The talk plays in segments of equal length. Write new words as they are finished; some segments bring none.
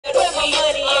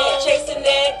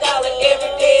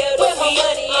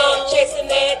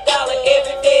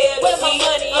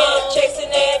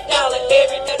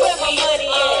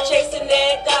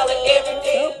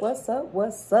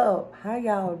What's up? How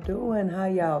y'all doing? How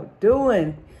y'all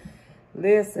doing?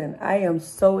 Listen, I am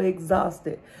so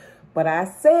exhausted. But I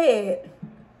said,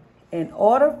 in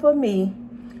order for me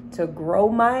to grow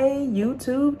my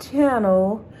YouTube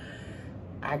channel,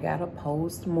 I gotta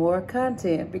post more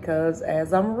content, because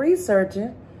as I'm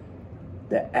researching,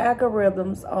 the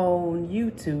algorithms on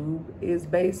YouTube is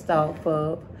based off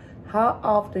of how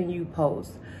often you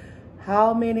post,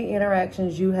 how many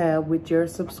interactions you have with your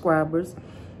subscribers.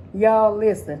 Y'all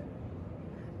listen,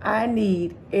 I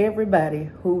need everybody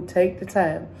who take the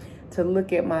time to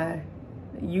look at my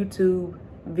YouTube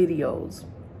videos.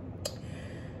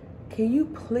 Can you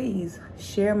please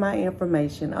share my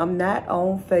information? I'm not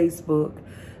on Facebook.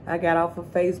 I got off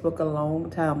of Facebook a long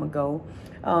time ago.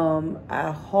 I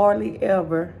hardly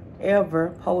ever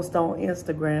post on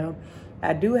Instagram.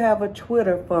 I do have a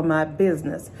Twitter for my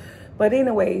business. But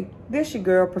anyway, this your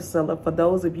girl Priscilla. For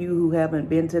those of you who haven't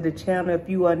been to the channel, if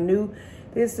you are new,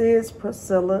 this is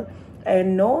Priscilla.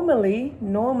 And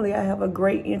normally I have a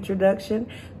great introduction,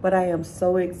 but I am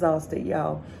so exhausted,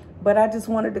 y'all. But I just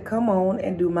wanted to come on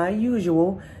and do my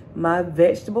usual, my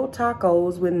vegetable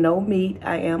tacos with no meat.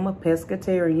 I am a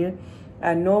pescatarian.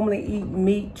 I normally eat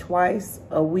meat twice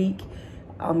a week.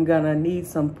 I'm gonna need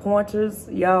some pointers,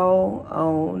 y'all,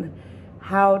 on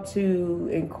how to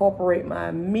incorporate my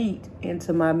meat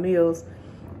into my meals,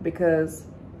 because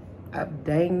I've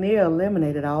dang near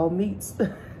eliminated all meats.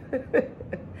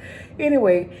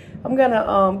 Anyway, I'm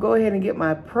gonna go ahead and get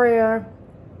my prayer,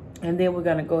 and then we're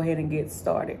gonna go ahead and get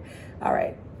started. All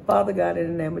right. Father God,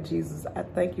 in the name of Jesus, I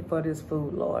thank you for this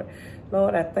food, Lord.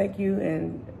 Lord, I thank you,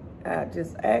 and I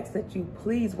just ask that you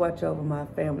please watch over my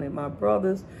family, my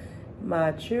brothers,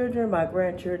 my children, my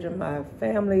grandchildren, my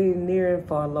family near and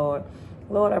far, Lord.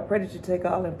 Lord, I pray that you take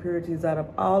all impurities out of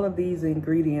all of these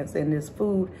ingredients in this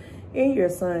food. In your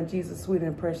son, Jesus' sweet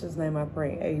and precious name, I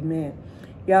pray. Amen.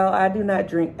 Y'all, I do not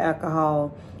drink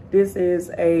alcohol. This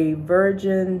is a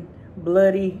Virgin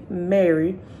Bloody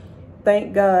Mary.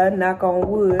 Thank God, knock on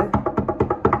wood,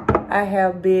 I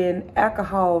have been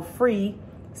alcohol free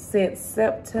since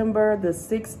September the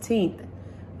 16th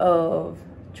of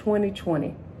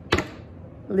 2020.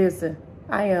 Listen,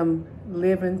 I am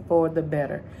living for the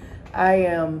better. I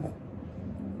am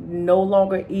no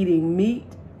longer eating meat.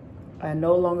 I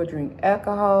no longer drink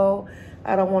alcohol.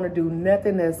 I don't want to do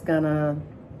nothing that's gonna,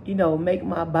 make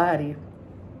my body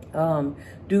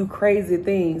do crazy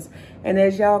things. And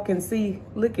as y'all can see,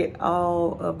 look at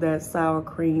all of that sour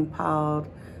cream piled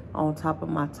on top of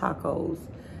my tacos.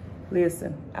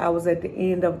 Listen, I was at the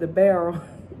end of the barrel.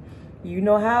 You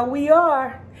know how we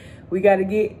are. We got to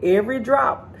get every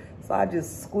drop. So I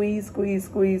just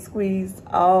squeezed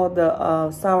all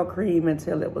the sour cream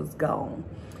until it was gone.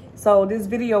 So this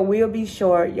video will be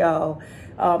short, y'all.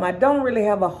 I don't really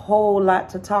have a whole lot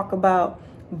to talk about,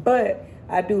 but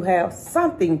I do have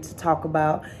something to talk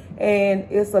about. And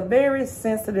it's a very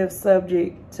sensitive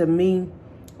subject to me.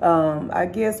 I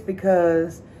guess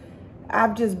because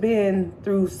I've just been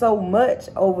through so much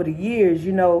over the years,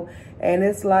 and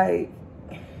it's like,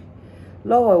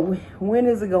 Lord, when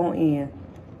is it going to end?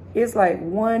 It's like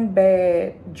one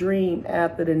bad dream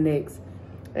after the next.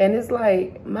 And it's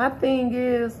like, my thing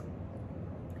is,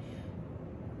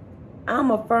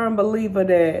 I'm a firm believer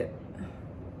that,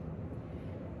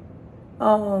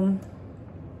 what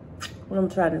I'm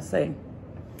trying to say,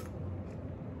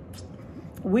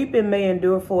 weeping may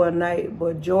endure for a night,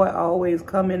 but joy always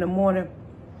come in the morning.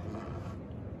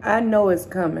 I know it's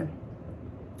coming.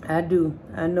 I do.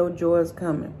 I know joy is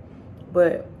coming.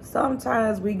 But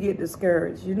sometimes we get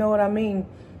discouraged. You know what I mean?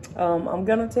 I'm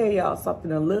going to tell y'all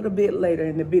something a little bit later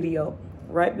in the video,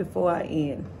 right before I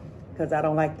end, because I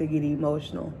don't like to get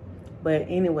emotional. But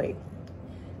anyway,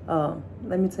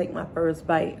 let me take my first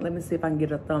bite. Let me see if I can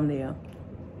get a thumbnail.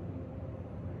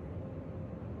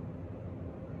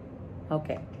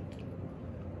 Okay.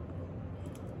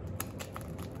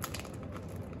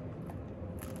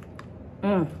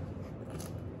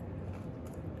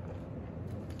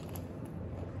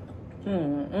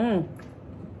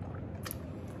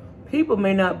 People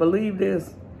may not believe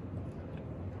this,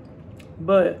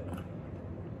 but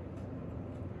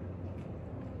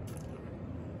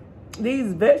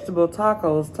these vegetable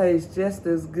tacos taste just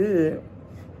as good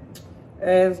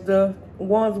as the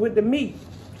ones with the meat.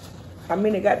 I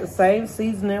mean, it got the same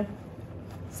seasoning,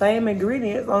 same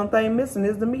ingredients. Only thing missing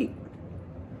is the meat.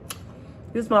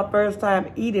 This is my first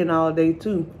time eating all day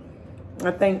too.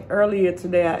 I think earlier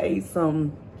today I ate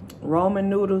some ramen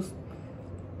noodles.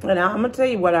 And I'm going to tell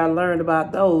you what I learned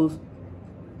about those.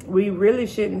 We really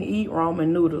shouldn't eat ramen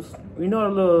noodles. You know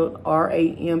the little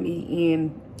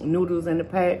R-A-M-E-N noodles in the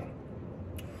pack?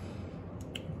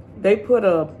 They put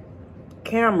a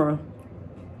camera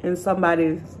in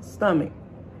somebody's stomach.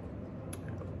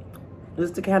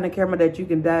 It's the kind of camera that you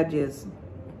can digest,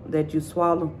 that you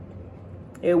swallow.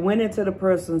 It went into the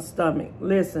person's stomach.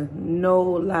 Listen, no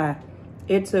lie.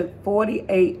 It took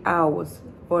 48 hours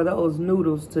for those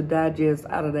noodles to digest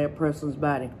out of that person's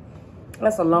body.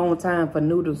 That's a long time for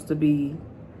noodles to be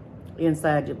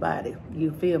inside your body.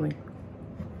 You feel me?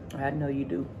 I know you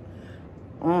do.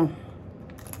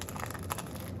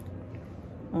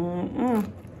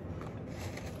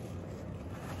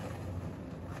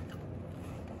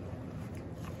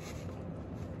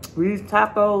 These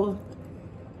tacos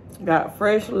got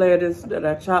fresh lettuce that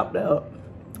I chopped up,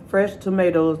 fresh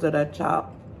tomatoes that I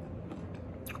chopped,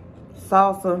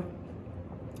 salsa,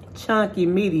 chunky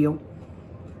medium,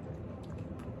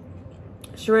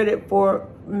 shredded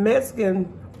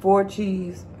Mexican 4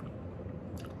 cheese,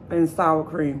 and sour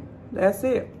cream. That's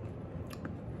it.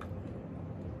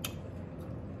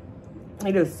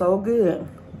 It is so good.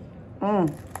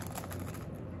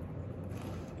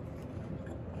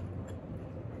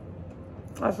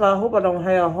 I hope I don't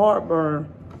have heartburn.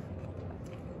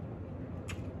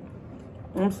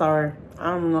 I'm sorry.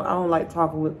 I don't like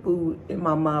talking with food in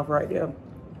my mouth right there.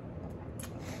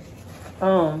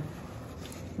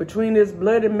 Between this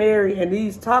Bloody Mary and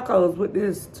these tacos with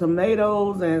this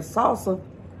tomatoes and salsa,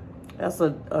 that's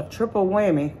a triple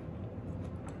whammy.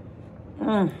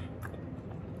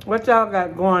 What y'all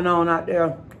got going on out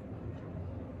there?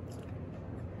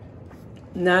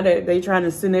 Now that they trying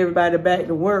to send everybody back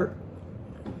to work.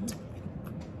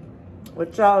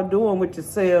 What y'all doing with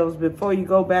yourselves before you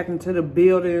go back into the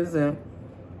buildings and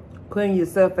putting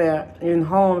yourself out in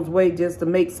harm's way just to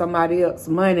make somebody else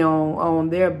money on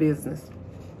their business?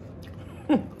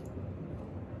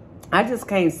 I just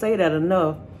can't say that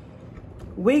enough.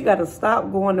 We got to stop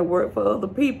going to work for other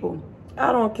people.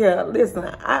 I don't care. Listen,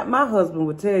 my husband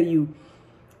would tell you,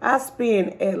 I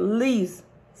spend at least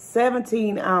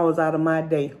 17 hours out of my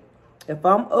day. If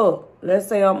I'm up, let's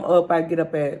say I'm up, I get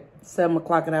up at 7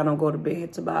 o'clock and I don't go to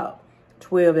bed till about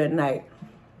 12 at night.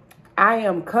 I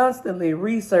am constantly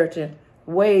researching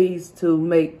ways to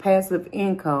make passive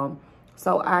income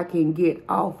so I can get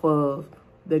off of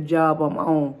the job I'm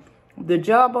on. The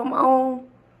job I'm on,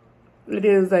 it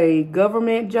is a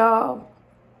government job,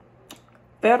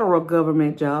 federal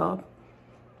government job,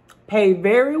 pay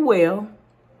very well,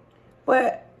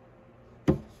 but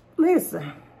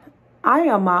listen, I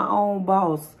am my own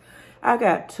boss. I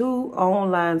got 2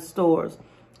 online stores.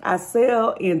 I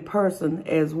sell in person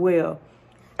as well.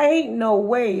 Ain't no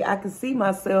way I can see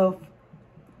myself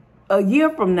a year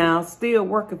from now still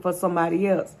working for somebody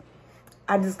else.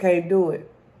 I just can't do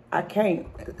it. I can't.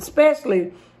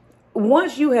 Especially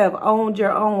once you have owned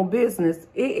your own business,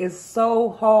 it is so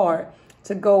hard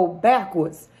to go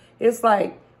backwards. It's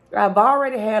like I've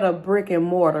already had a brick and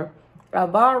mortar.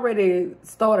 I've already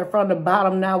started from the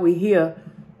bottom. Now we're here.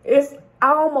 It's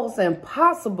almost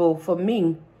impossible for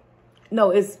me.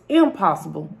 No, it's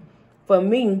impossible for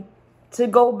me to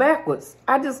go backwards.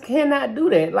 I just cannot do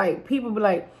that. Like, people be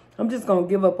like, I'm just going to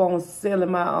give up on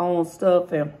selling my own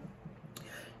stuff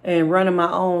and running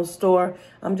my own store.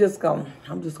 I'm just going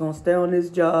to stay on this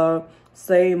job,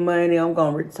 save money. I'm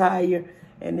going to retire.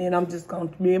 And then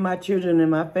me and my children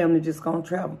and my family just going to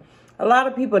travel. A lot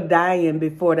of people dying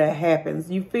before that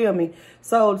happens. You feel me?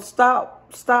 So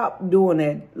stop doing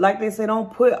that. Like they say,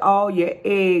 don't put all your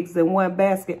eggs in one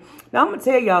basket. Now, I'm going to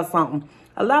tell y'all something.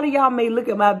 A lot of y'all may look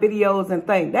at my videos and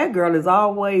think, that girl is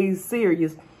always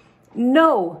serious.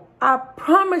 No, I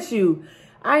promise you,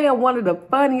 I am one of the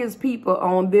funniest people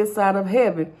on this side of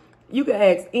heaven. You can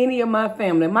ask any of my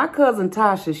family. My cousin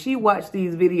Tasha, she watched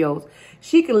these videos.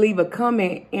 She can leave a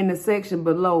comment in the section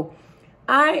below.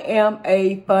 I am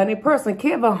a funny person.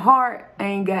 Kevin Hart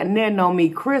ain't got nothing on me.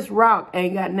 Chris Rock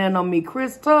ain't got nothing on me.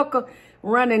 Chris Tucker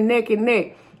running neck and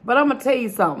neck. But I'm going to tell you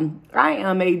something. I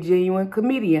am a genuine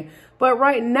comedian. But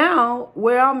right now,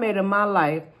 where I'm at in my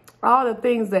life, all the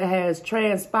things that has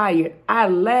transpired, I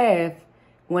laugh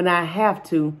when I have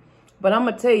to. But I'm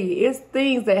going to tell you, it's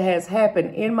things that has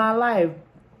happened in my life.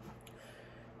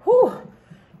 Whew.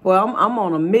 Well, I'm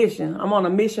on a mission. I'm on a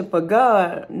mission for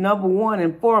God, number one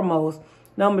and foremost.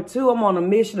 Number two, I'm on a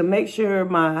mission to make sure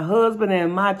my husband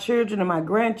and my children and my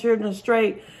grandchildren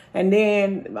straight. And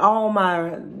then all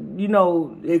my,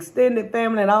 extended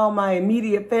family and all my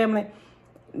immediate family,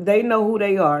 they know who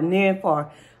they are, near and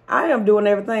far. I am doing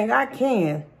everything I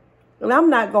can. And I'm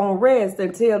not going to rest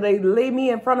until they lay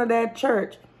me in front of that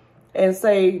church and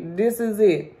say, this is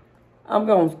it. I'm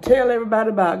going to tell everybody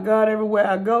about God everywhere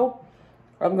I go.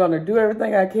 I'm going to do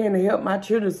everything I can to help my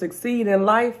children succeed in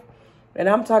life. And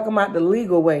I'm talking about the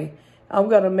legal way. I'm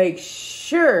going to make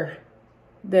sure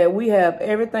that we have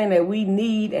everything that we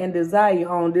need and desire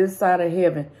on this side of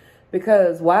heaven.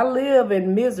 Because why live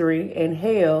in misery and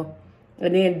hell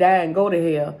and then die and go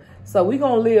to hell? So we're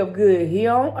going to live good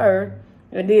here on earth,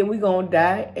 and then we're going to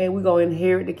die and we're going to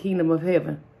inherit the kingdom of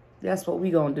heaven. That's what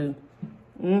we're going to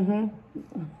do.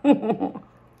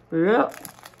 Yep.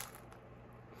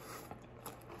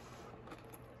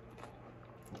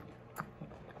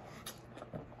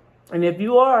 And if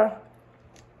you are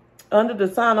under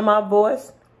the sound of my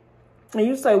voice, and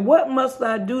you say, what must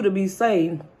I do to be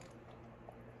saved?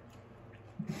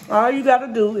 All you got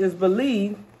to do is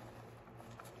believe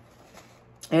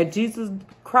that Jesus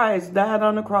Christ died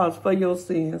on the cross for your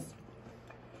sins.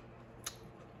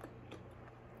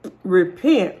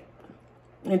 Repent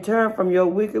and turn from your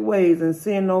wicked ways and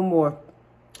sin no more.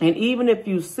 And even if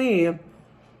you sin,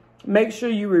 make sure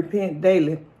you repent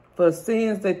daily for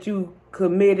sins that you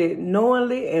committed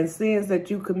knowingly and sins that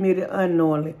you committed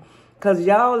unknowingly. Because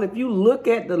y'all, if you look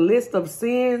at the list of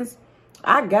sins,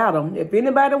 I got them. If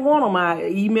anybody want them, I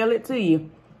email it to you.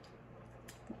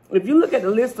 If you look at the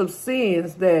list of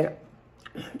sins that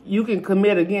you can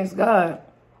commit against God,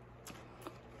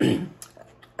 I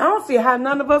don't see how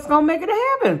none of us gonna make it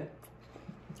to heaven.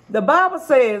 The Bible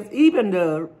says even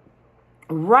the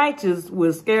righteous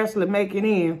will scarcely make it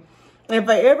in. And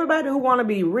for everybody who want to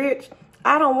be rich,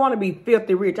 I don't want to be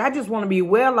filthy rich. I just want to be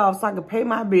well off so I can pay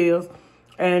my bills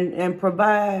and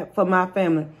provide for my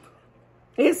family.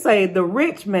 It say the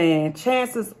rich man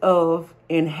chances of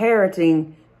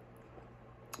inheriting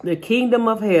the kingdom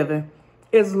of heaven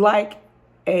is like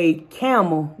a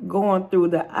camel going through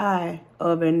the eye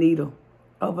of a needle.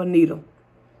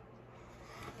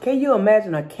 Can you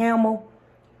imagine a camel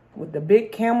with the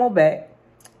big camel back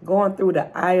going through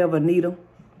the eye of a needle?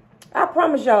 I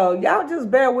promise y'all just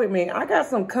bear with me. I got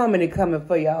some comedy coming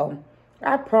for y'all.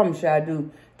 I promise y'all I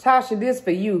do. Tasha, this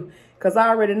for you. Because I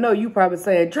already know you probably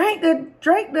saying, drink the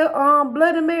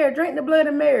Bloody Mary. Drink the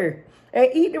Bloody Mary. And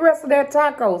eat the rest of that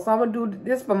taco. So I'm going to do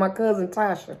this for my cousin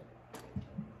Tasha.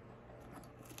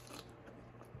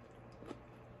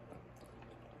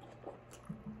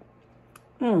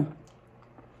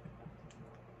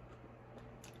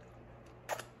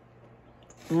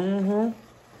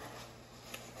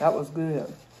 That was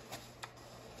good.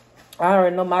 I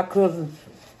already know my cousin.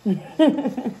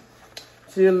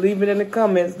 She'll leave it in the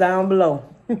comments down below.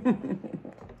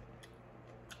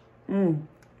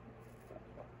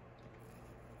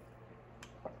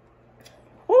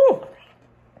 Whew.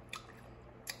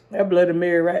 That Bloody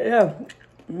Mary right there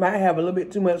might have a little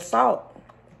bit too much salt.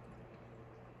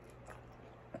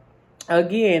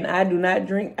 Again, I do not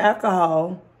drink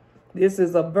alcohol. This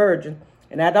is a virgin.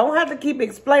 And I don't have to keep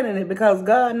explaining it because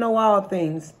God knows all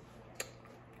things.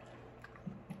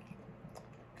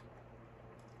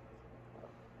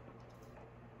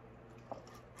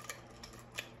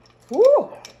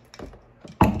 Woo!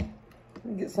 Let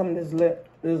me get some of this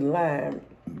lime.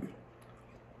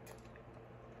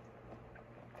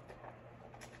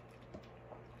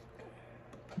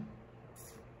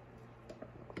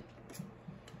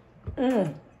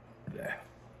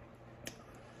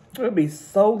 It'll be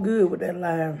so good with that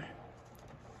lime.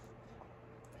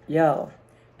 Y'all,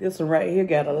 this one right here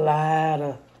got a lot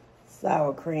of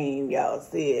sour cream. Y'all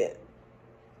see it?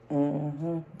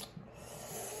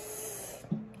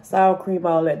 Sour cream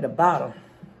all at the bottom.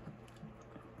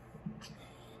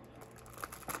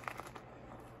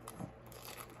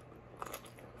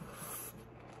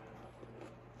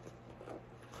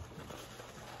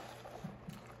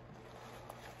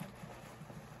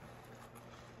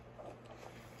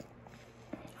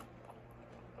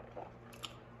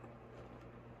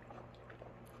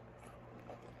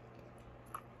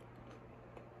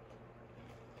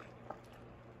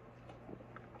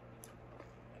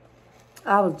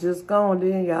 I was just gone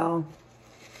then, y'all.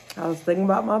 I was thinking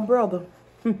about my brother.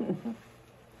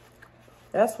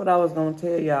 That's what I was going to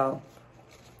tell y'all.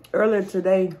 Earlier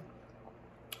today,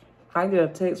 I get a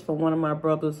text from one of my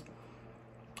brothers.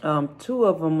 Two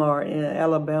of them are in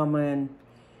Alabama, and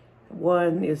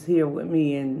one is here with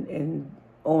me in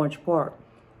Orange Park.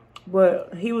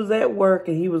 But he was at work,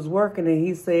 and he was working, and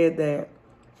he said that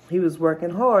he was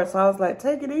working hard. So I was like,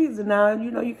 take it easy now.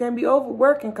 You know, you can't be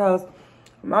overworking because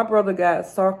my brother got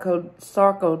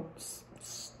sarcoidosis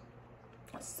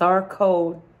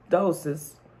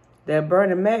that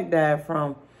Bernie Mac died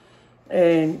from.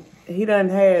 And he done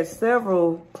had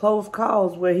several close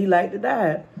calls where he like to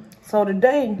die. So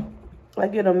today, I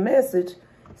get a message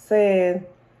saying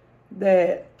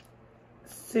that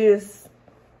sis,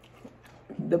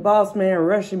 the boss man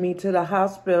rushing me to the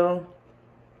hospital.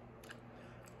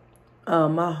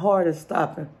 My heart is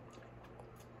stopping.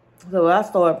 So I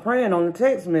started praying on the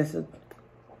text message.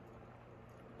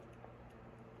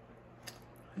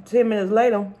 10 minutes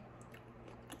later,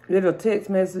 get a text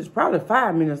message, probably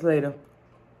 5 minutes later,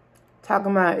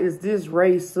 talking about, is this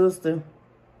Ray's sister?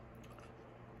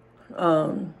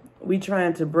 We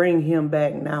trying to bring him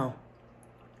back now.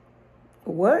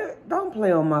 What? Don't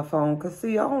play on my phone, because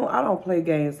see, I don't play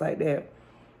games like that.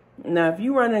 Now, if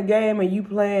you run a game and you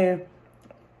playing,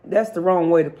 that's the wrong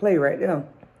way to play right there.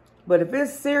 But if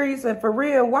it's serious and for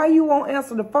real, why you won't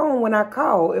answer the phone when I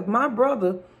call? If my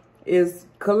brother is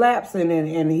collapsing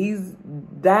and he's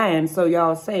dying, so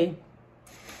y'all say,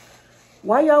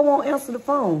 why y'all won't answer the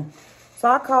phone? So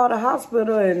I called the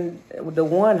hospital, and the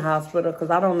one hospital,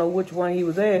 because I don't know which one he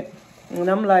was at. And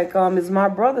I'm like, is my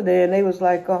brother there? And they was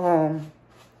like, no,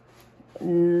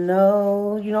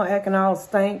 you know, acting all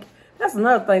stank. That's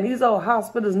another thing. These old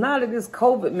hospitals, now that this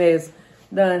COVID mess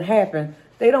done happened,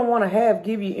 they don't want to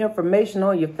give you information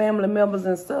on your family members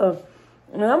and stuff.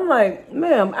 And I'm like,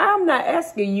 ma'am, I'm not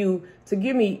asking you to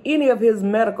give me any of his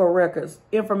medical records,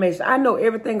 information. I know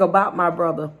everything about my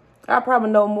brother. I probably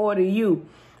know more than you.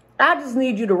 I just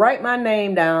need you to write my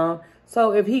name down.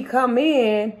 So if he come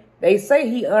in, they say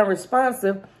he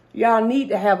unresponsive, y'all need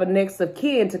to have a next of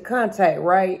kin to contact,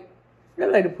 right?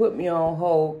 That lady put me on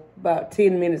hold about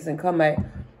 10 minutes and come back.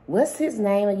 What's his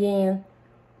name again?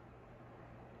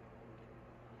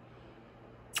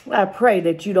 I pray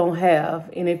that you don't have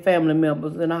any family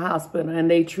members in a hospital and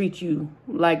they treat you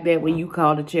like that when you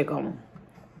call to check on them.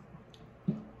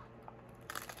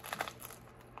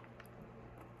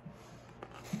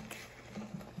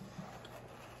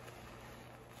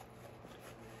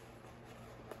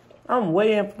 I'm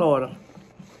way in Florida.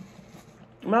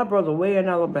 My brother way in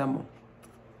Alabama.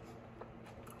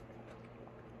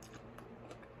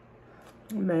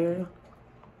 Man.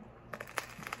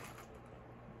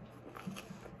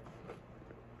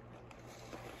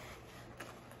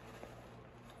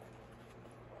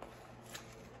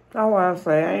 That's why I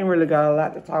say I ain't really got a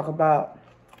lot to talk about.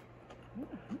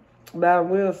 But I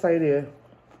will say this.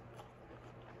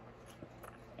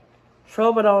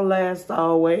 Trouble don't last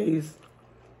always.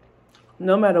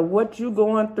 No matter what you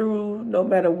going through, no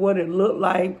matter what it look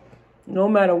like, no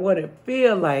matter what it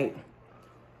feel like,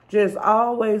 just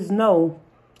always know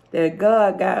that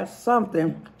God got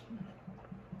something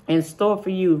in store for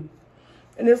you.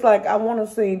 And it's like I want to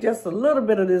sing just a little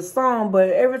bit of this song, but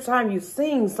every time you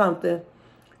sing something,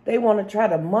 they want to try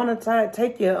to monetize,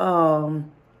 take your,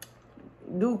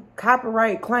 do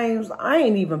copyright claims. I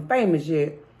ain't even famous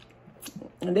yet.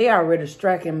 And they already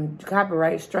striking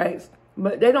copyright strikes.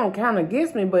 But they don't count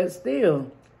against me, but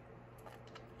still.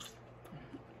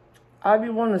 I be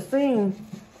want to sing.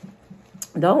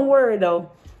 Don't worry, though.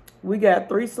 We got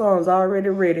 3 songs already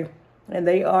ready. And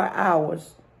they are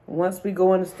ours. Once we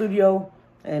go in the studio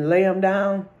and lay them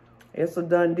down, it's a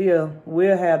done deal.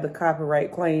 We'll have the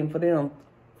copyright claim for them.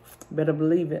 Better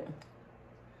believe it.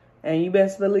 And you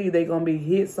best believe they're going to be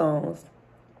hit songs.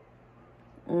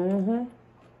 Mm-hmm.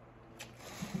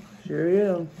 Sure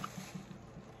is.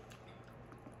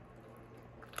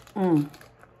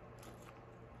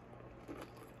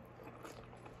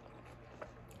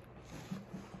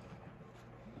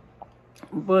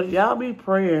 But y'all be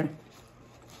praying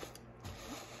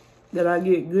that I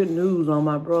get good news on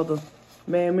my brother.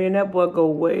 Man, that boy go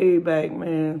way back,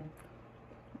 man.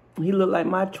 He look like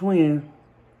my twin.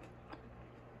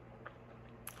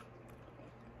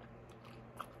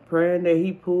 Praying that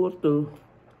he pulls through.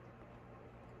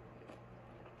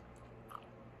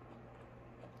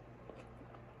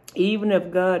 Even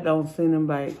if God don't send him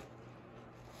back,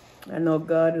 I know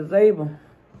God is able.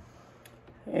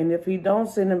 And if he don't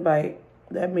send him back,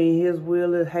 that means his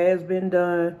will has been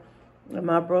done. And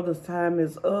my brother's time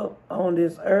is up on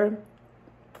this earth.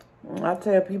 I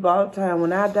tell people all the time,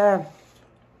 when I die,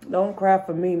 don't cry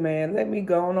for me, man. Let me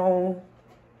go on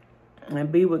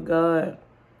and be with God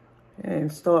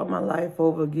and start my life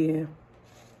over again.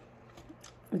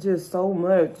 It's just so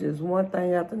much. Just one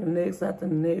thing after the next, after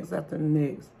the next, after the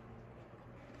next.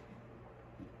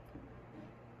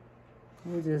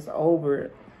 I'm just over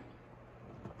it.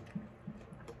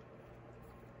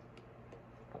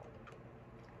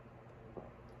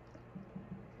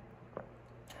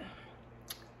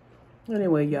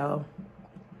 Anyway, y'all,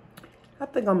 I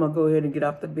think I'm going to go ahead and get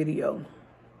off the video.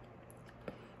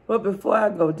 But before I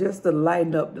go, just to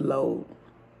lighten up the load,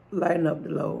 I'm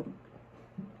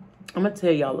going to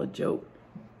tell y'all a joke.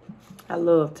 I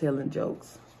love telling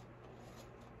jokes.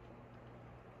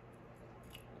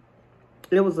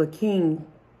 There was a king.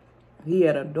 He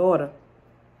had a daughter.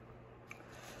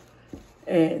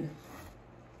 And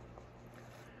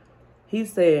he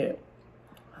said,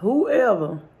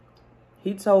 whoever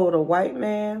He told a white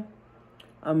man,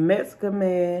 a Mexican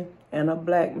man, and a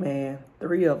black man,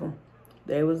 3 of them.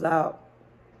 They was out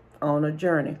on a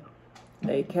journey.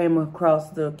 They came across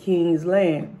the king's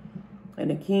land. And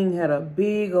the king had a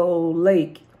big old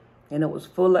lake. And it was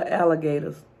full of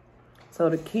alligators. So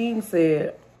the king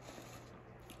said,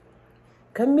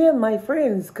 "Come here, my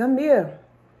friends, come here."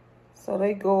 So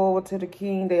they go over to the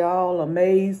king. They all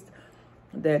amazed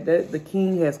that the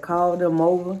king has called them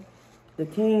over. The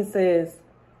king says,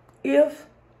 "If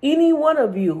any one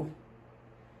of you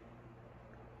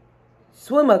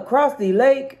swim across the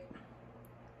lake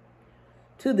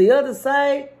to the other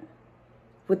side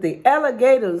with the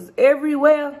alligators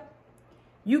everywhere,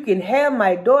 you can have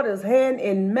my daughter's hand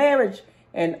in marriage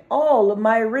and all of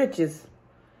my riches."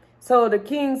 So the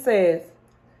king says,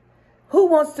 "Who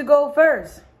wants to go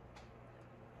first?"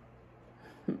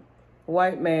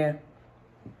 White man,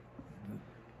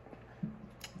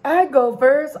 "I go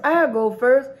first. I'll go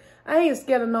first. I ain't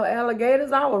scared of no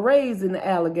alligators. I was raised in the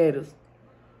alligators."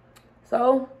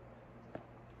 So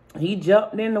he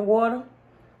jumped in the water.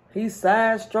 He's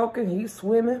side stroking. He's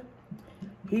swimming.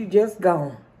 He just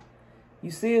gone.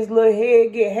 You see his little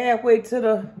head get halfway to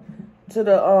the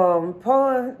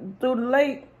pond through the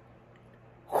lake.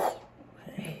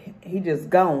 He just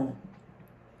gone.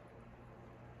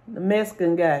 The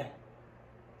Mexican guy,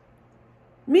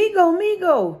 me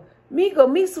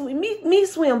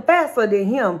swim faster than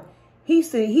him. He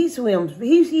said he swims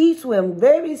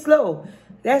very slow.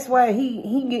 That's why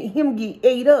him get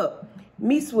ate up.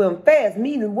 Me swim fast.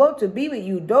 Me want to be with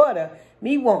you, daughter.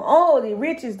 Me want all the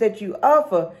riches that you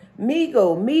offer. Me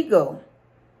go.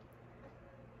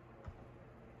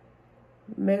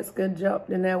 Mexican jumped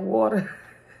in that water.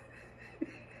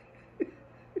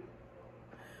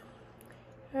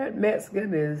 That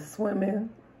Mexican is swimming.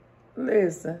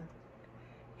 Listen,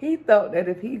 he thought that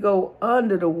if he go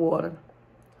under the water,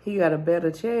 he got a better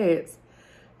chance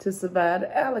to survive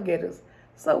the alligators.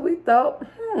 So we thought,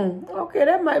 okay,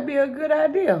 that might be a good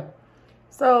idea.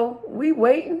 So we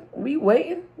waiting.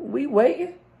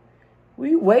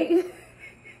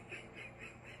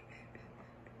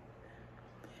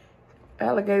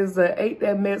 Alligators ate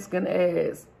that Mexican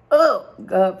ass. Oh,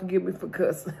 God forgive me for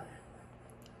cussing.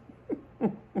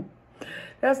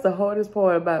 That's the hardest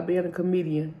part about being a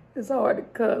comedian. It's hard to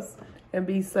cuss and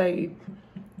be saved.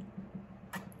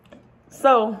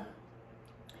 So,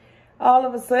 all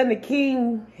of a sudden, the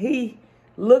king, he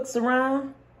looks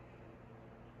around.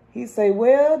 He say,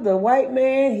 well, the white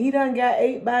man, he done got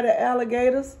ate by the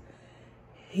alligators.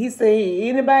 He say,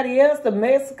 anybody else, the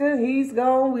Mexican, he's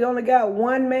gone. We only got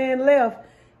 1 man left.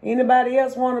 Anybody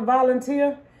else want to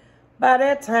volunteer? By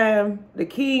that time, the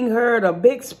king heard a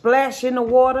big splash in the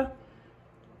water.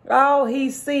 All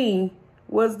he seen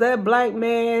was that black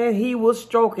man. He was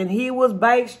stroking. He was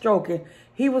bike stroking.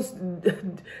 He was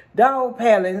dog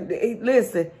paddling.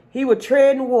 Listen, he was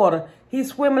treading water. He's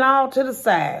swimming all to the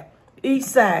side. Each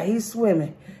side, he's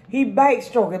swimming. He bike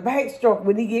stroking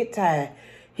when he get tired.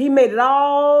 He made it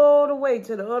all the way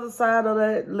to the other side of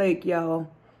that lake, y'all.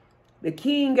 The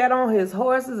king got on his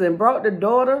horses and brought the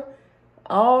daughter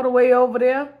all the way over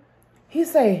there. He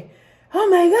say, oh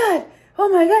my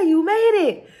God, you made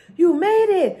it. You made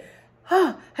it.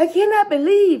 Oh, I cannot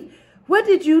believe. What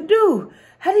did you do?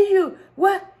 How did you,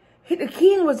 what? The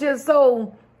king was just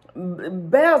so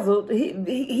baffled.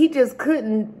 He just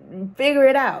couldn't figure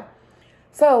it out.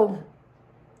 So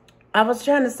I was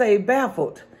trying to say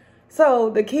baffled. So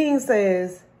the king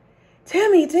says, tell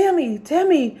me,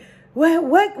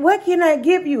 what can I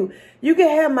give you? You can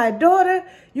have my daughter.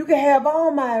 You can have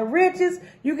all my riches.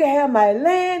 You can have my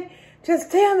land.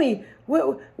 Just tell me,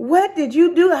 what did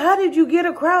you do? How did you get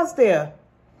across there?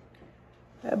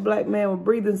 That black man was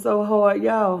breathing so hard,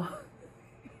 y'all.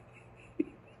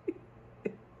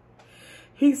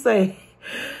 He say,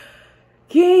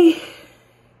 King,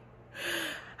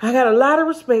 I got a lot of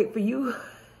respect for you.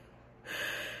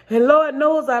 And Lord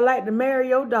knows I like to marry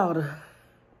your daughter.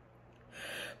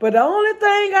 But the only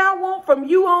thing I want from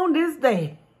you on this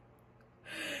day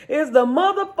is the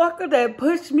motherfucker that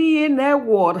pushed me in that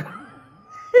water.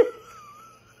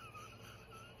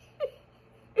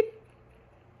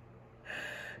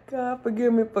 God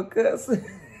forgive me for cussing.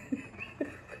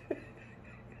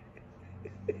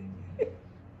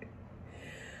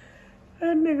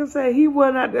 That nigga said he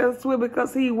wasn't out there swimming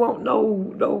because he want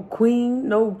no queen,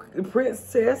 no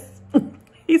princess.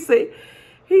 He said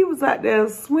he was out there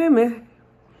swimming.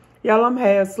 Y'all, I'm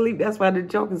half asleep. That's why the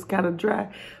joke is kind of dry.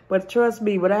 But trust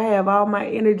me, when I have all my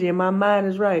energy and my mind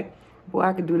is right, boy,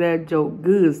 I can do that joke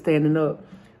good standing up.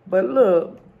 But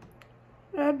look,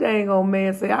 that dang old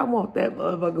man said, I want that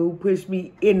motherfucker who pushed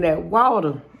me in that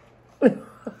water.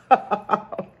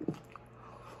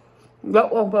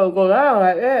 That one supposed to go down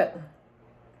like that.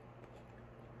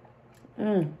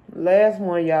 Last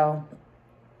one, y'all.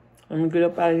 Let me get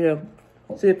up out of here.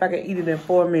 See if I can eat it in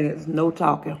 4 minutes. No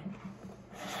talking.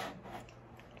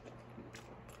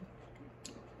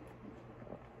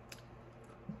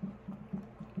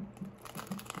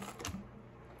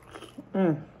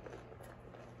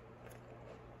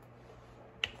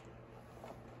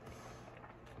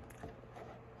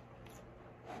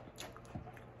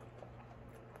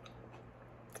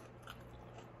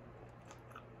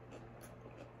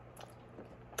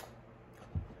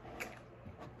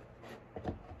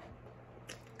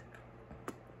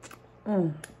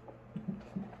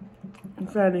 I'm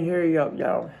trying to hurry up,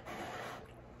 y'all.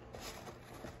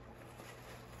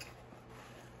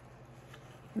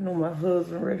 You know my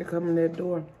husband ready to come in that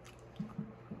door.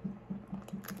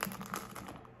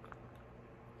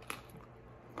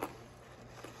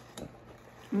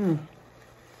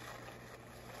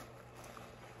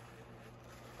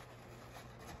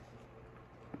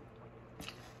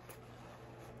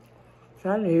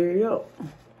 Trying to hurry up.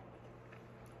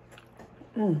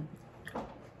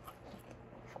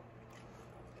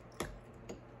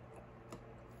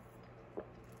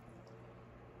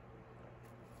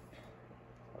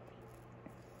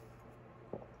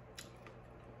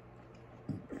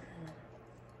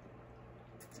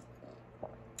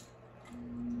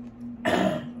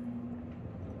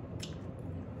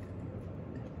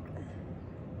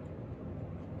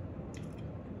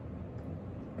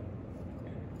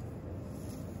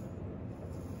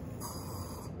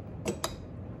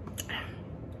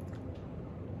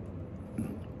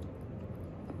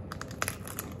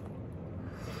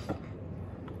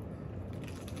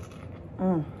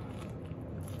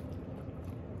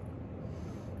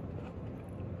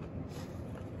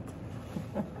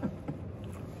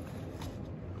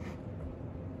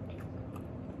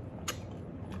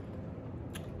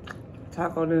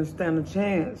 Taco didn't stand a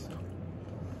chance.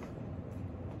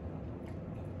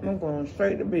 I'm going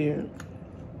straight to bed.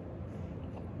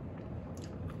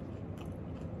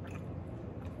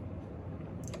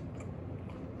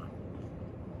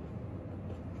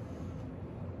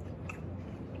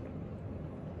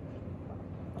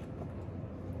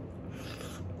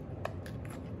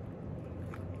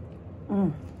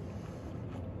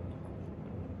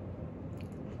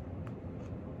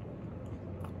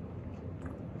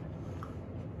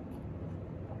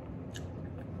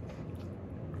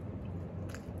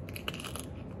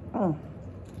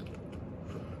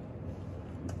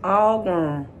 All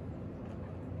gone.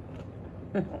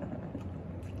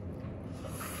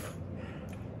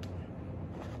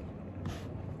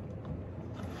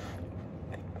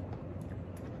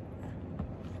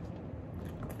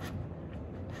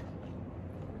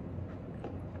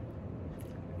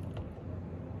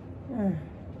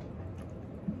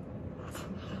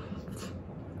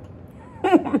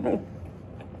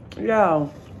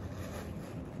 Y'all.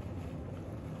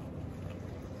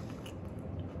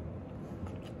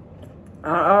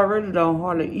 I already don't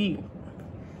hardly eat.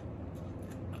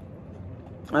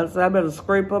 I said I better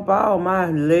scrape up all my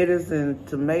lettuce and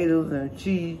tomatoes and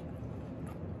cheese.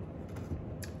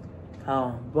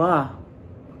 Oh, wow.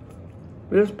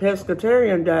 This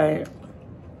pescatarian diet.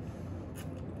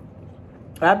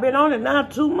 I've been on it now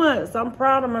 2 months. I'm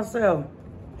proud of myself.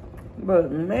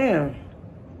 But man,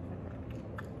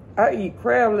 I eat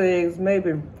crab legs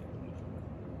maybe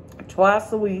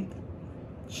twice a week.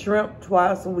 Shrimp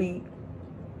twice a week.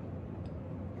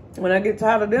 When I get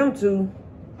tired of them two,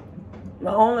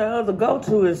 my only other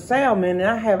go-to is salmon. And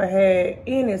I haven't had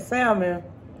any salmon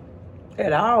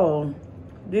at all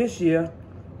this year.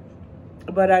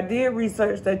 But I did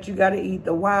research that you got to eat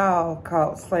the wild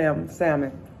caught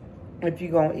salmon if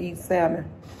you're going to eat salmon.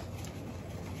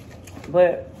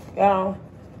 But y'all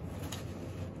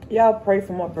pray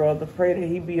for my brother. Pray that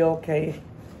he be okay.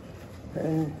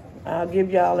 And I'll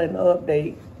give y'all an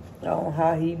update on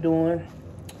how he doing.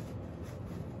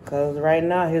 Because right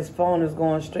now his phone is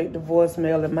going straight to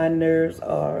voicemail and my nerves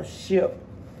are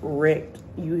shipwrecked.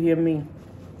 You hear me?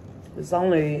 It's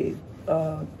only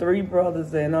 3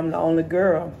 brothers and I'm the only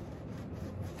girl.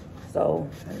 So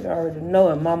you already know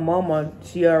it. My mama,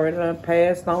 she already done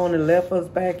passed on and left us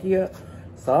back here.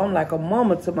 So I'm like a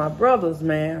mama to my brothers,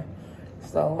 man.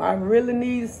 So I really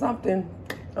need something,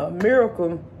 a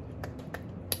miracle,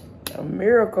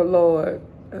 Lord.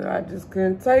 And I just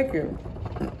couldn't take it.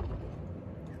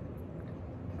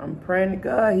 I'm praying to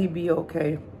God he be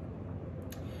okay.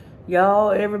 Y'all,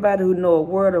 everybody who know a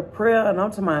word of prayer, and I'm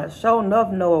talking about sure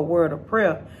enough know a word of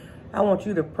prayer, I want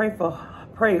you to pray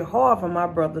hard for my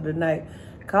brother tonight.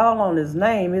 Call on his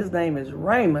name. His name is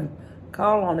Raymond.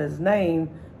 Call on his name.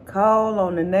 Call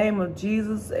on the name of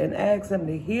Jesus and ask him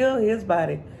to heal his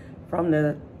body from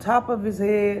the top of his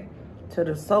head to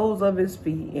the soles of his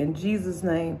feet. In Jesus'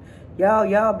 name.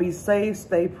 Y'all be safe,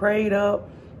 stay prayed up,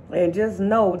 and just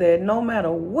know that no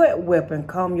matter what weapon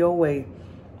come your way,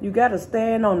 you got to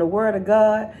stand on the word of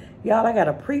God. Y'all, I got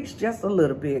to preach just a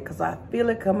little bit because I feel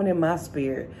it coming in my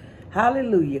spirit.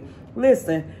 Hallelujah.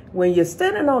 Listen, when you're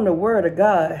standing on the word of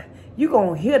God, you're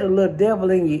going to hear the little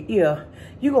devil in your ear.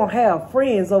 You're going to have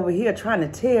friends over here trying to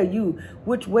tell you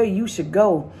which way you should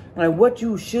go and what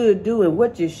you should do and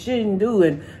what you shouldn't do.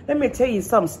 And let me tell you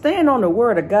something. Stand on the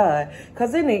word of God,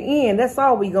 because in the end, that's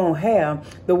all we're going to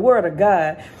have, the word of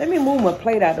God. Let me move my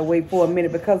plate out of the way for a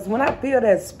minute, because when I feel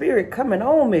that spirit coming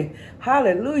on me,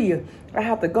 hallelujah, I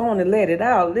have to go on and let it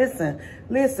out. Listen.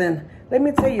 Let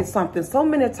me tell you something. So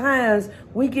many times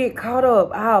we get caught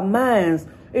up, our minds,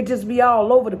 it just be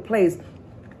all over the place.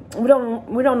 We don't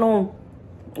know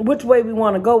which way we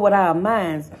want to go with our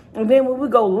minds. And then when we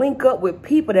go link up with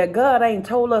people that God ain't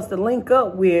told us to link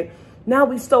up with, now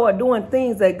we start doing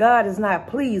things that God is not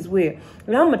pleased with.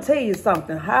 And I'm going to tell you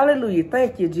something. Hallelujah.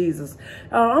 Thank you, Jesus.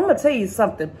 I'm going to tell you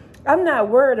something. I'm not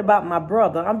worried about my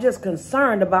brother. I'm just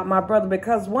concerned about my brother,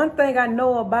 because one thing I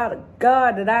know about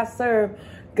God that I serve,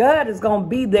 God is going to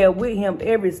be there with him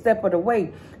every step of the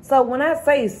way. So when I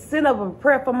say send up a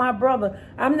prayer for my brother,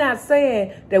 I'm not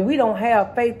saying that we don't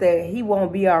have faith that he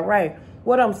won't be all right.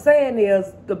 What I'm saying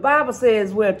is, the Bible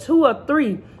says where 2 or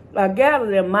 3 are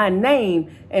gathered in my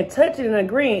name and touching and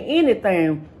agreeing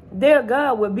anything, there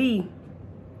God will be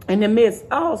in the midst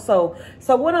also.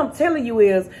 So what I'm telling you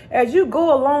is, as you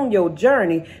go along your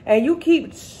journey and you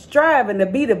keep striving to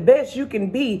be the best you can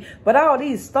be, but all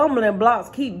these stumbling blocks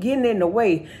keep getting in the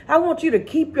way, I want you to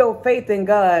keep your faith in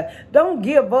God. Don't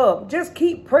give up. Just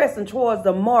keep pressing towards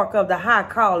the mark of the high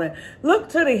calling. Look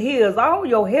to the hills. All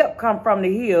your help come from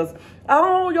the hills.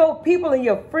 All your people and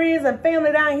your friends and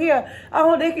family down here,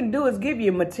 all they can do is give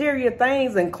you material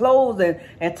things and clothes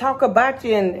and talk about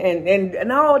you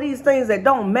and all these things that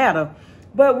don't matter.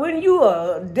 But when you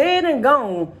are dead and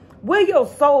gone, where your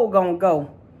soul gonna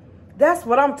go? That's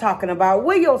what I'm talking about.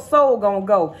 Where your soul gonna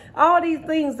go? All these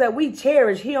things that we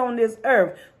cherish here on this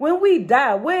earth, when we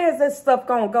die, where is this stuff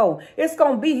gonna go? It's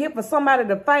gonna be here for somebody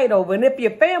to fight over. And if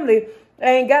your family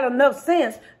ain't got enough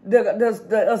sense,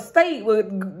 the estate,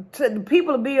 the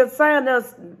people will be assigned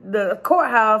us the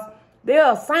courthouse,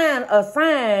 they'll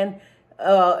assign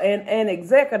an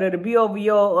executor to be over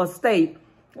your estate.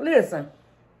 Listen,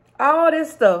 all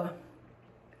this stuff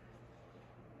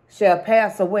shall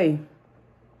pass away.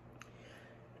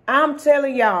 I'm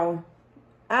telling y'all,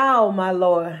 oh my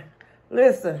Lord,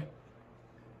 listen,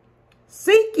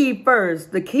 seek ye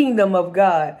first the kingdom of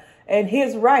God and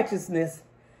his righteousness,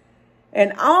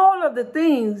 and all of the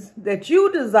things that you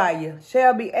desire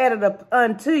shall be added up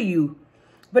unto you.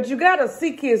 But you got to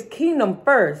seek his kingdom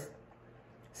first.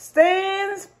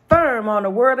 Stand firm on the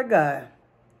word of God.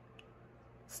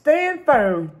 Stand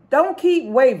firm. Don't keep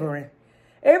wavering.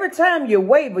 Every time you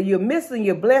waver, you're missing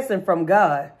your blessing from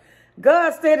God.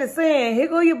 God started saying, here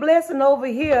go your blessing over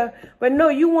here. But no,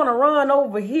 you want to run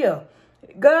over here.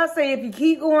 God said, if you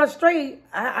keep going straight,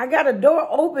 I got a door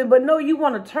open. But no, you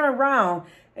want to turn around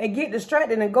and get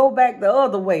distracted and go back the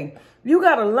other way. You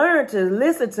got to learn to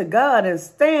listen to God and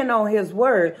stand on his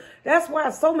word. That's why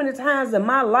so many times in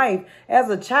my life as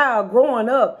a child growing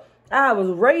up, I was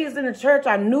raised in the church.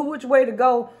 I knew which way to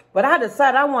go, but I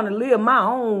decided I want to live my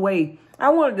own way. I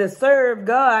wanted to serve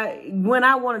God when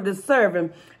I wanted to serve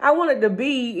him. I wanted to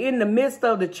be in the midst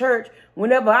of the church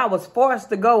whenever I was forced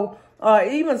to go.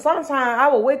 Even sometimes I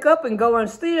would wake up and go and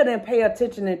still didn't pay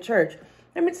attention in church.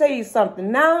 Let me tell you something.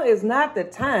 Now is not the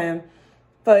time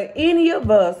for any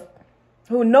of us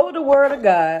who know the word of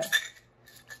God,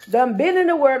 done been in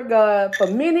the word of God for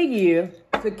many years,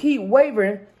 to keep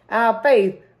wavering our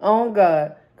faith on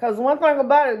God. Because one thing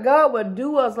about it, God will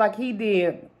do us like he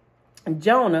did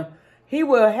Jonah. He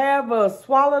will have us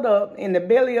swallowed up in the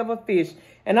belly of a fish.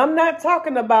 And I'm not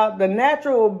talking about the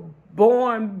natural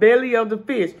born belly of the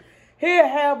fish. He'll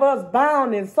have us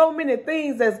bound in so many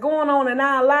things that's going on in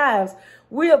our lives.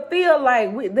 We'll feel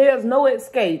like there's no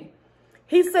escape.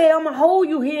 He said, I'm going to hold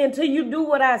you here until you do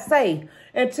what I say,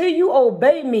 until you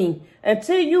obey me,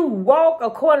 until you walk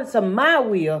according to my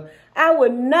will. I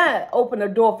would not open a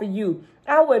door for you.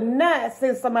 I would not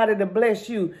send somebody to bless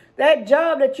you. That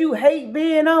job that you hate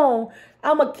being on,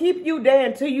 I'm going to keep you there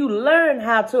until you learn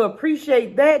how to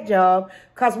appreciate that job.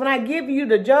 Because when I give you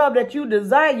the job that you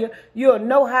desire, you'll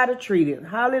know how to treat it.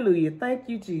 Hallelujah. Thank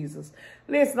you, Jesus.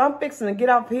 Listen, I'm fixing to get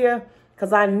off here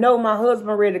because I know my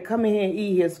husband ready to come in here and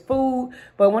eat his food.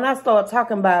 But when I start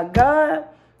talking about God,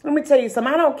 Let me tell you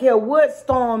something. I don't care what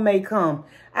storm may come.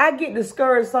 I get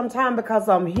discouraged sometimes because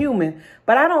I'm human,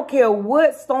 but I don't care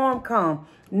what storm comes.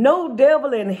 No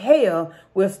devil in hell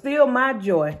will steal my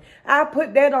joy. I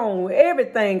put that on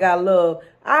everything I love.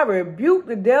 I rebuke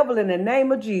the devil in the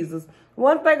name of Jesus.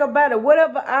 One thing about it,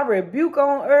 whatever I rebuke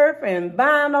on earth and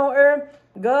bind on earth,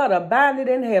 God will bind it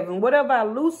in heaven. Whatever I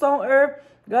loose on earth,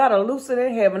 God will loose it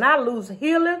in heaven. I lose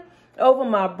healing over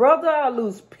my brother. I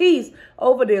lose peace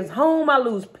over this home. I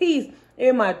lose peace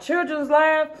in my children's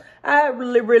life. I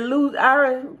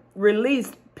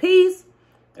release peace,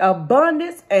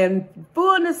 abundance, and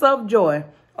fullness of joy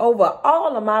over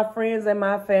all of my friends and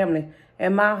my family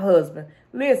and my husband.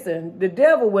 Listen, the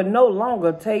devil will no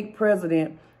longer take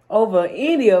precedent over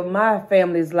any of my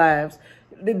family's lives.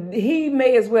 He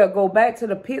may as well go back to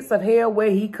the pits of hell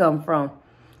where he come from.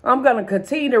 I'm going to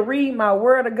continue to read my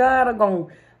word of God.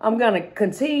 I'm going to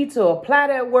continue to apply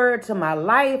that word to my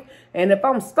life. And if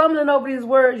I'm stumbling over these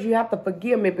words, you have to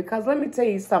forgive me, because let me tell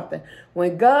you something.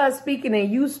 When God's speaking and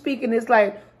you speaking, it's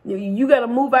like you got to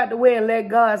move out the way and let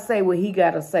God say what he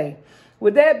got to say.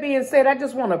 With that being said, I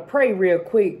just want to pray real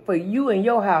quick for you and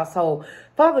your household.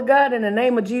 Father God, in the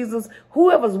name of Jesus,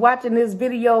 whoever's watching this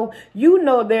video, you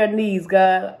know their needs,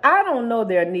 God. I don't know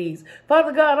their needs.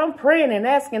 Father God, I'm praying and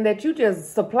asking that you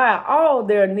just supply all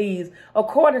their needs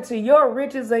according to your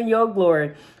riches and your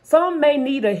glory. Some may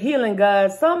need a healing,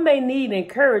 God. Some may need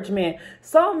encouragement.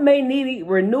 Some may need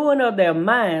renewing of their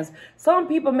minds. Some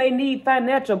people may need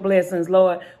financial blessings,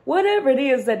 Lord. Whatever it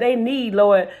is that they need,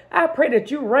 Lord, I pray that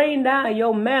you rain down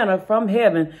your manna from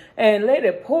heaven and let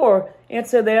it pour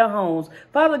into their homes.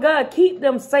 Father God, keep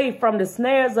them safe from the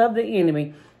snares of the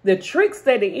enemy. The tricks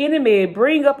that the enemy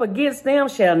bring up against them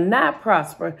shall not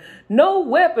prosper. No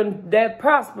weapon that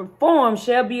form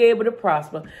shall be able to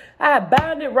prosper. I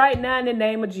bind it right now in the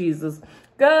name of Jesus.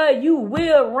 God, you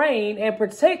will reign and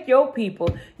protect your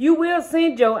people. You will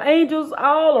send your angels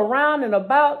all around and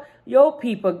about your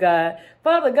people, God.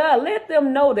 Father God, let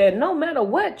them know that no matter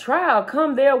what trial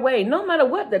come their way, no matter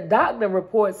what the doctor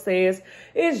report says,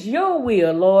 it's your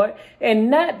will, Lord,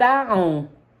 and not thy own.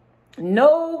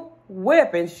 No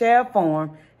weapon shall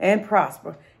form and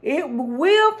prosper. It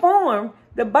will form.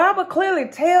 The Bible clearly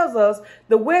tells us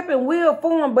the weapon will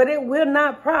form, but it will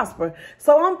not prosper.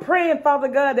 So I'm praying, Father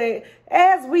God, that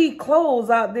as we close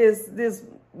out this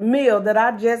meal that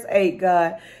I just ate,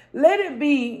 God, let it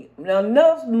be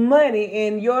enough money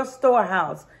in your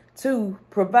storehouse to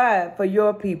provide for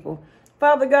your people.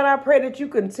 Father God, I pray that you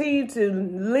continue to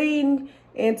lean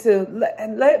into,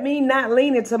 let me not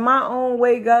lean into my own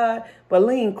way, God, but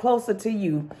lean closer to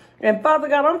you. And Father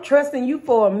God, I'm trusting you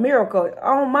for a miracle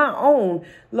on my own,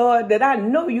 Lord, that I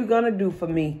know you're going to do for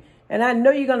me. And I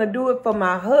know you're going to do it for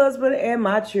my husband and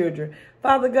my children.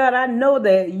 Father God, I know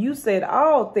that you said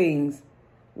all things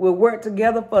will work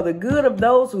together for the good of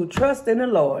those who trust in the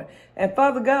Lord. And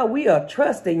Father God, we are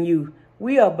trusting you.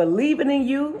 We are believing in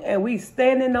you, and we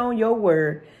standing on your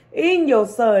word. In your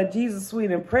son, Jesus'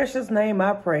 sweet and precious name,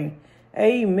 I pray.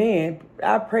 Amen.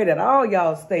 I pray that all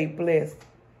y'all stay blessed.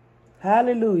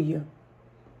 Hallelujah.